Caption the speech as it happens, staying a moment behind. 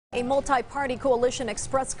A multi-party coalition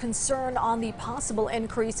expressed concern on the possible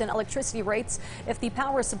increase in electricity rates if the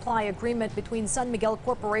power supply agreement between San Miguel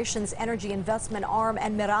Corporation's energy investment arm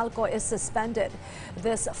and Meralco is suspended.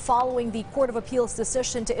 This following the Court of Appeals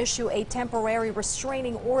decision to issue a temporary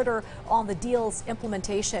restraining order on the deal's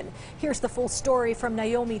implementation. Here's the full story from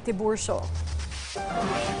Naomi Tiburcio.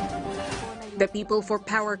 The People for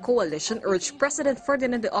Power Coalition urged President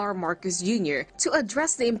Ferdinand R. Marcos Jr. to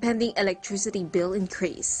address the impending electricity bill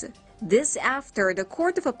increase. This after the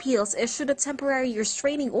Court of Appeals issued a temporary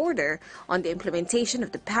restraining order on the implementation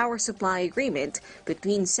of the power supply agreement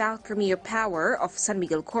between South Premier Power of San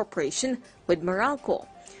Miguel Corporation with Meralco.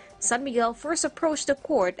 San Miguel first approached the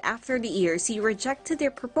court after the ERC rejected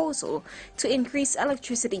their proposal to increase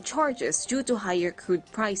electricity charges due to higher crude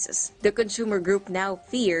prices. The consumer group now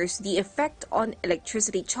fears the effect on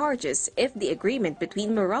electricity charges if the agreement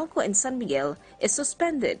between Meralco and San Miguel is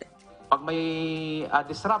suspended. Pag may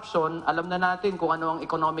disruption, alam na natin kung ano ang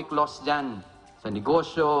economic loss dyan sa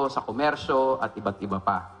negosyo, sa komersyo at iba't iba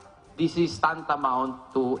pa. This is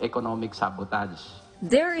tantamount to economic sabotage.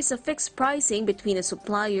 There is a fixed pricing between the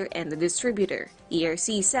supplier and the distributor.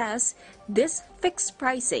 ERC says this fixed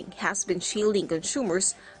pricing has been shielding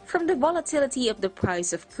consumers from the volatility of the price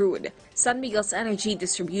of crude. San Miguel's energy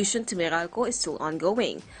distribution to Meralco is still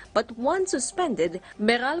ongoing, but once suspended,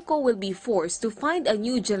 Meralco will be forced to find a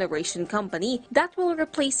new generation company that will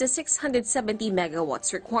replace the 670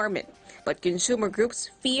 megawatts requirement. But consumer groups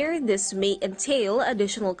fear this may entail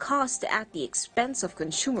additional cost at the expense of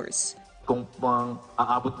consumers. Kung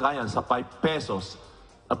aabot nga yan sa 5 pesos,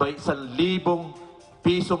 abay 1,000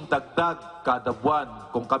 pisong dagdag kada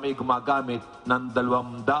buwan kung kami gumagamit ng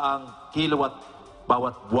 200 kilowatt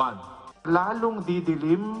bawat buwan. Lalong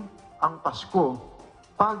didilim ang Pasko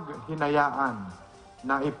pag hinayaan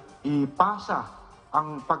na ipasa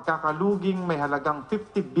ang pagkakaluging may halagang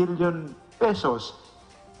 50 billion pesos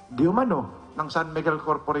di umano ng San Miguel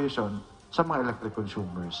Corporation sa mga electric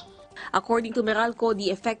consumers. According to Meralco, the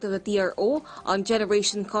effect of the TRO on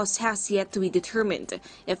generation costs has yet to be determined.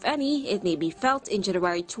 If any, it may be felt in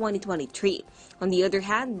January 2023. On the other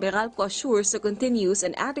hand, Meralco assures a continuous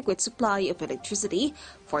and adequate supply of electricity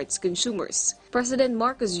for its consumers. President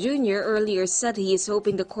Marcos Jr. earlier said he is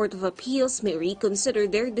hoping the Court of Appeals may reconsider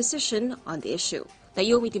their decision on the issue.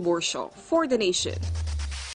 Naomi Tiburcio for The Nation.